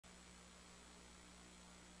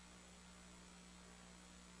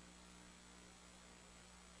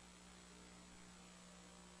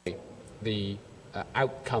the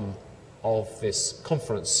outcome of this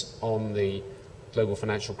conference on the global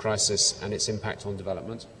financial crisis and its impact on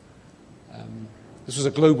development. This was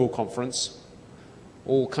a global conference,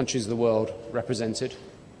 all countries of the world represented,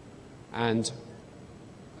 and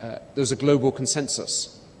there was a global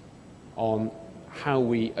consensus on how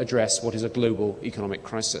we address what is a global economic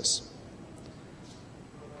crisis.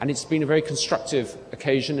 And it's been a very constructive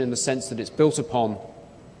occasion in the sense that it's built upon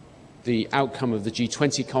the outcome of the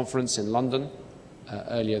G20 conference in London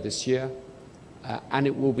earlier this year, and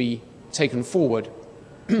it will be taken forward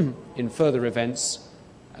in further events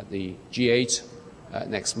at the G8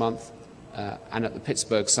 next month and at the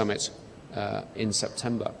Pittsburgh Summit in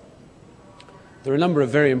September. There are a number of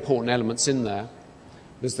very important elements in there.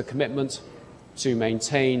 There's the commitment to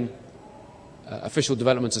maintain official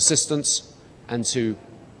development assistance and to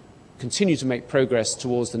continue to make progress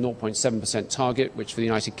towards the 0.7% target, which for the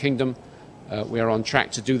United Kingdom, we are on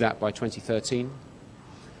track to do that by 2013.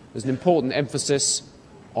 There's an important emphasis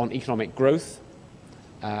on economic growth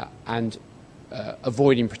and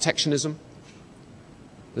avoiding protectionism.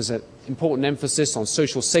 There's an important emphasis on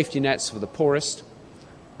social safety nets for the poorest.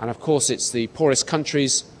 And of course, it's the poorest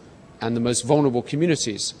countries and the most vulnerable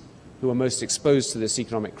communities who are most exposed to this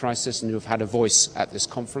economic crisis and who have had a voice at this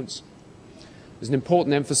conference. There's an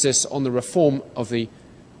important emphasis on the reform of the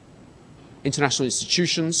international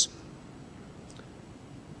institutions,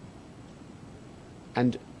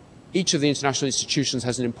 and each of the international institutions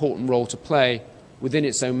has an important role to play within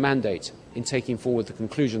its own mandate in taking forward the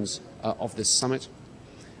conclusions of this summit.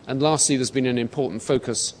 And lastly, there's been an important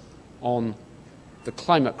focus on the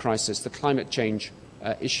climate crisis, the climate change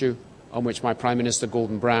issue, on which my Prime Minister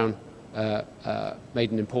Gordon Brown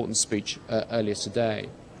made an important speech earlier today.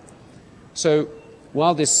 So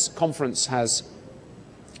while this conference has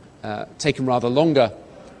taken rather longer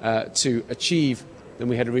to achieve than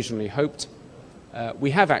we had originally hoped,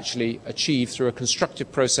 we have actually achieved, through a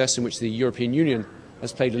constructive process in which the European Union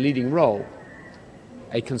has played a leading role,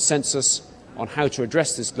 a consensus on how to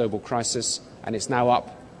address this global crisis, and it's now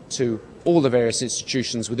up to all the various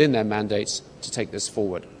institutions within their mandates to take this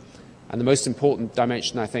forward. And the most important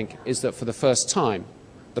dimension, I think, is that for the first time,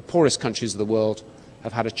 the poorest countries of the world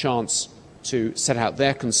have had a chance to set out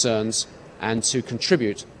their concerns and to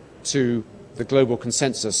contribute to the global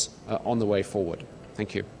consensus on the way forward.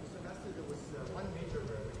 Thank you. There was one major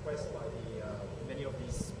request by many of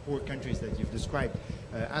these poor countries that you've described,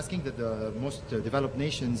 asking that the most developed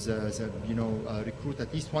nations recruit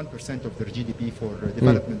at least 1% of their GDP for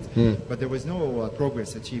development. But there was no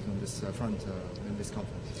progress achieved on this front in this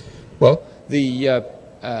conference. Well,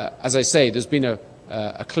 as I say, there's been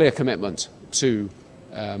a clear commitment to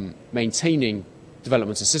maintaining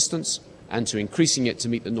development assistance and to increasing it to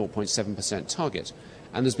meet the 0.7% target.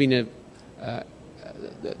 And there's been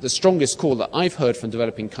the strongest call that I've heard from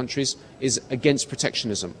developing countries is against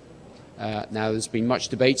protectionism. Now, there's been much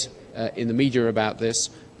debate in the media about this,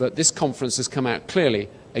 but this conference has come out clearly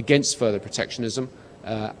against further protectionism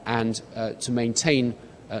and to maintain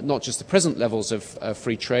not just the present levels of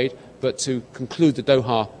free trade, but to conclude the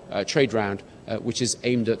Doha trade round, which is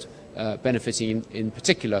aimed at benefiting in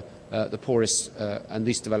particular the poorest and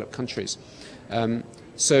least developed countries.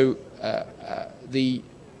 So the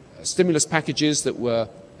stimulus packages that were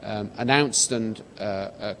announced and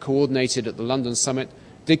coordinated at the London summit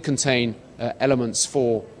did contain elements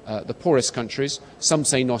for the poorest countries. Some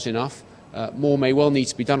say not enough. More may well need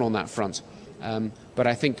to be done on that front. But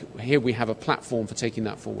I think here we have a platform for taking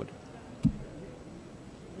that forward.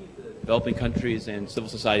 Developing countries and civil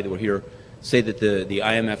society that were here say that the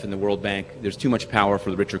IMF and the World Bank, there's too much power for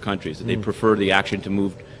the richer countries, that they prefer the action to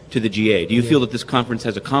move to the G8. Do you feel that this conference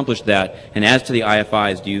has accomplished that? And as to the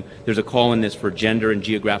IFIs, there's a call in this for gender and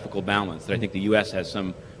geographical balance that I think the U.S. has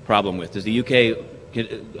some problem with. Does the U.K.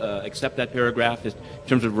 accept that paragraph in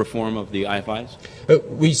terms of reform of the IFIs?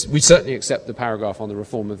 We certainly accept the paragraph on the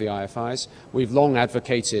reform of the IFIs. We've long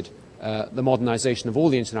advocated the modernisation of all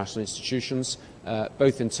the international institutions,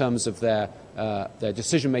 both in terms of their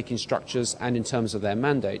decision-making structures and in terms of their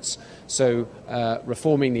mandates. So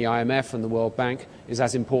reforming the IMF and the World Bank is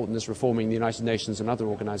as important as reforming the United Nations and other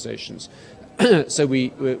organisations. So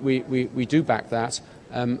we do back that,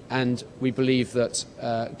 and we believe that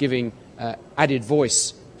giving added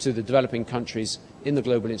voice to the developing countries in the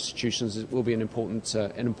global institutions will be an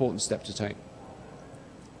important step to take.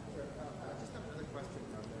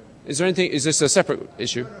 Is there anything? Is this a separate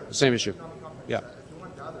issue? Same issue? Yeah.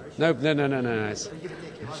 No. This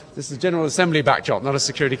is a General Assembly backdrop, not a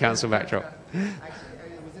Security Council backdrop.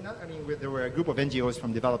 There were a group of NGOs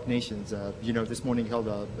from developed nations, this morning held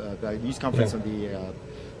a news conference on the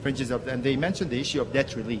fringes of, and they mentioned the issue of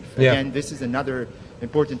debt relief. Yeah. Again, this is another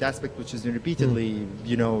important aspect which is repeatedly,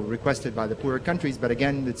 requested by the poorer countries, but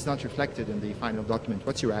again, it's not reflected in the final document.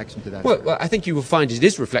 What's your reaction to that? Well, I think you will find it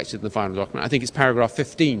is reflected in the final document. I think it's paragraph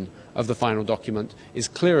 15 of the final document is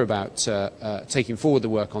clear about taking forward the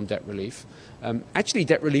work on debt relief. Actually,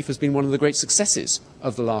 debt relief has been one of the great successes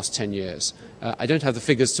of the last 10 years. I don't have the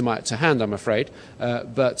figures to hand, I'm afraid,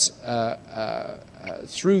 but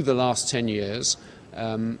through the last 10 years,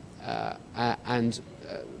 and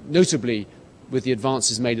notably with the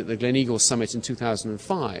advances made at the Gleneagles Summit in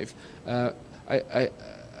 2005, a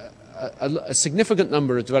significant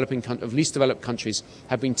number of least developed countries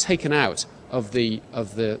have been taken out of the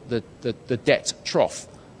debt trough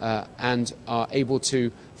and are able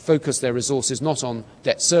to focus their resources not on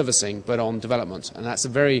debt servicing but on development, and that's a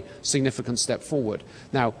very significant step forward.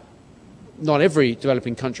 Now, not every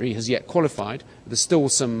developing country has yet qualified. There's still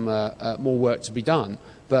some more work to be done,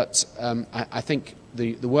 but I think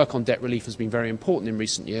the work on debt relief has been very important in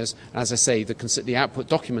recent years. As I say, the output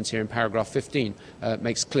document here in paragraph 15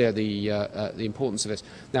 makes clear the importance of it.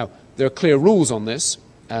 Now, there are clear rules on this,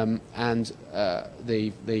 and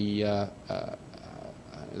the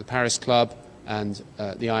Paris Club and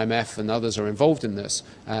the IMF and others are involved in this,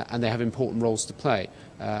 and they have important roles to play.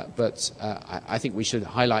 But I think we should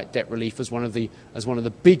highlight debt relief as one of the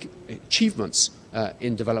big achievements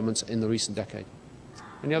in development in the recent decade.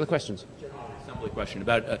 Any other questions? Question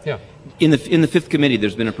about in the fifth committee,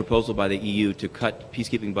 there's been a proposal by the EU to cut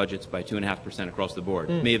peacekeeping budgets by 2.5% across the board.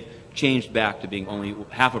 It may have changed back to being only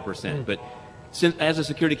 0.5%, but as a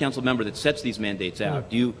Security Council member that sets these mandates out,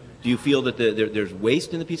 do you feel that there's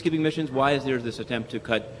waste in the peacekeeping missions? Why is there this attempt to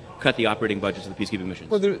cut the operating budgets of the peacekeeping missions?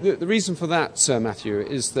 Well, the reason for that, Matthew,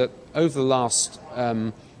 is that over the last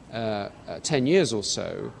 10 years or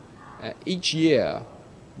so, each year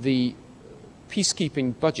the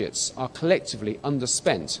peacekeeping budgets are collectively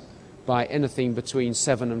underspent by anything between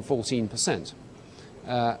 7 and 14%.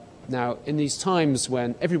 Now, in these times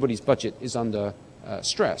when everybody's budget is under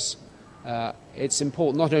stress, it's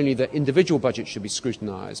important not only that individual budgets should be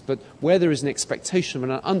scrutinised, but where there is an expectation of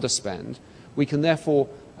an underspend, we can therefore,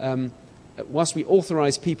 whilst we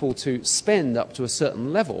authorise people to spend up to a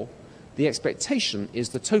certain level, the expectation is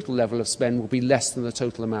the total level of spend will be less than the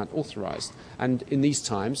total amount authorised. And in these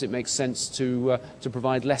times, it makes sense to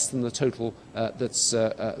provide less than the total that's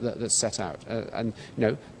set out. And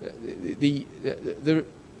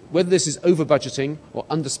whether this is over budgeting or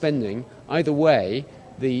underspending, either way,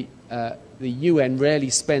 the UN rarely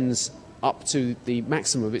spends up to the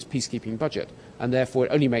maximum of its peacekeeping budget, and therefore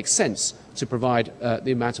it only makes sense to provide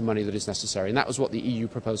the amount of money that is necessary. And that was what the EU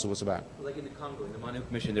proposal was about. Like in the Congo, in the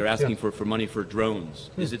MONUC mission, they're asking for money for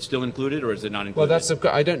drones. Is it still included, or is it not included?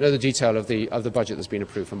 Well, I don't know the detail of the budget that's been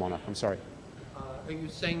approved for MONUC. I'm sorry. Are you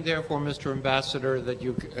saying, therefore, Mr. Ambassador, that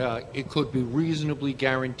it could be reasonably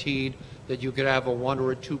guaranteed that you could have a 1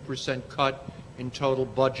 or a 2% cut in total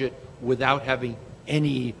budget without having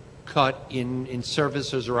any cut in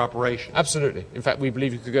services or operations? Absolutely. In fact, we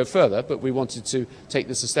believe you could go further, but we wanted to take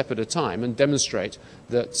this a step at a time and demonstrate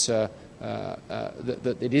that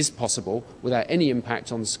that it is possible, without any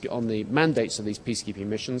impact on the mandates of these peacekeeping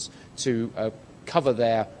missions, to cover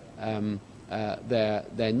their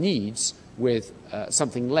needs with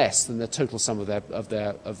something less than the total sum of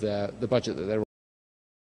the budget that they're